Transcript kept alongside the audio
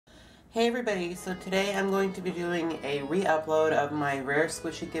Hey everybody, so today I'm going to be doing a re-upload of my Rare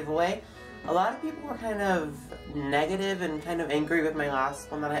Squishy giveaway. A lot of people were kind of negative and kind of angry with my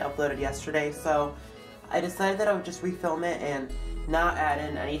last one that I uploaded yesterday, so I decided that I would just refilm it and not add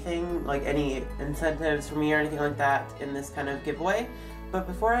in anything, like any incentives for me or anything like that in this kind of giveaway. But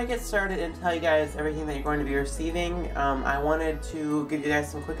before I get started and tell you guys everything that you're going to be receiving, I wanted to give you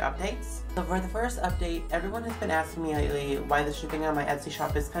guys some quick updates. So for the first update, everyone has been asking me lately why the shipping on my Etsy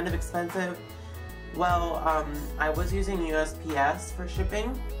shop is kind of expensive. Well, I was using USPS for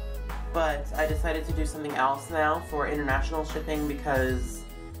shipping, but I decided to do something else now for international shipping because,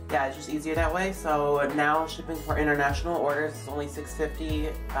 yeah, it's just easier that way. So now shipping for international orders is only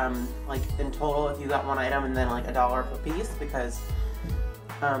 $6.50, like in total if you got one item, and then like $1 per piece because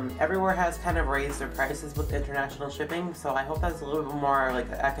everywhere has kind of raised their prices with international shipping, so I hope that's a little bit more like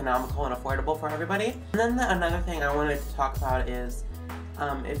economical and affordable for everybody. And then another thing I wanted to talk about is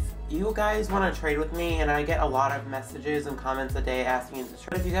if you guys want to trade with me, and I get a lot of messages and comments a day asking me to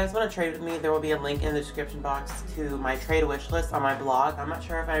trade. If you guys want to trade with me, there will be a link in the description box to my trade wish list on my blog. I'm not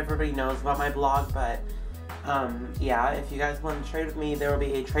sure if everybody knows about my blog, but yeah, if you guys want to trade with me, there will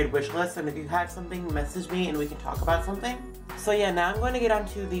be a trade wish list, and if you have something, message me and we can talk about something. So yeah, now I'm going to get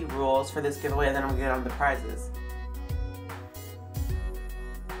onto the rules for this giveaway, and then I'm going to get on to the prizes.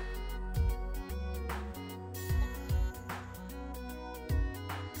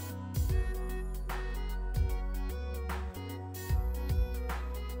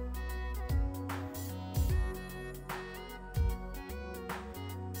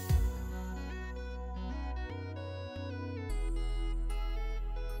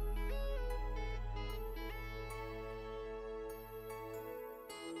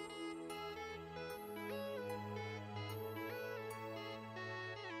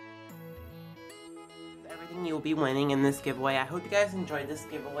 Everything you'll be winning in this giveaway. I hope you guys enjoyed this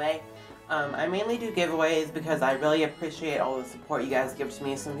giveaway. I mainly do giveaways because I really appreciate all the support you guys give to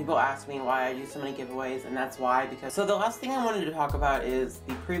me. Some people ask me why I do so many giveaways, and that's why. So the last thing I wanted to talk about is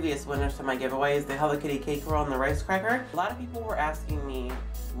the previous winners to my giveaways, the Hello Kitty cake roll and the rice cracker. A lot of people were asking me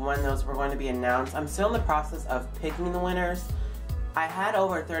when those were going to be announced. I'm still in the process of picking the winners. I had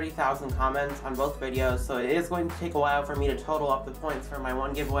over 30,000 comments on both videos, so it is going to take a while for me to total up the points for my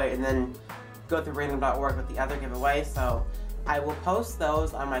one giveaway and then go through random.org with the other giveaway. So I will post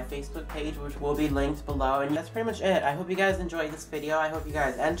those on my Facebook page, which will be linked below, and that's pretty much it. I hope you guys enjoyed this video. I hope you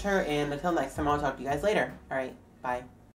guys enter, and until next time, I'll talk to you guys later. Alright, bye.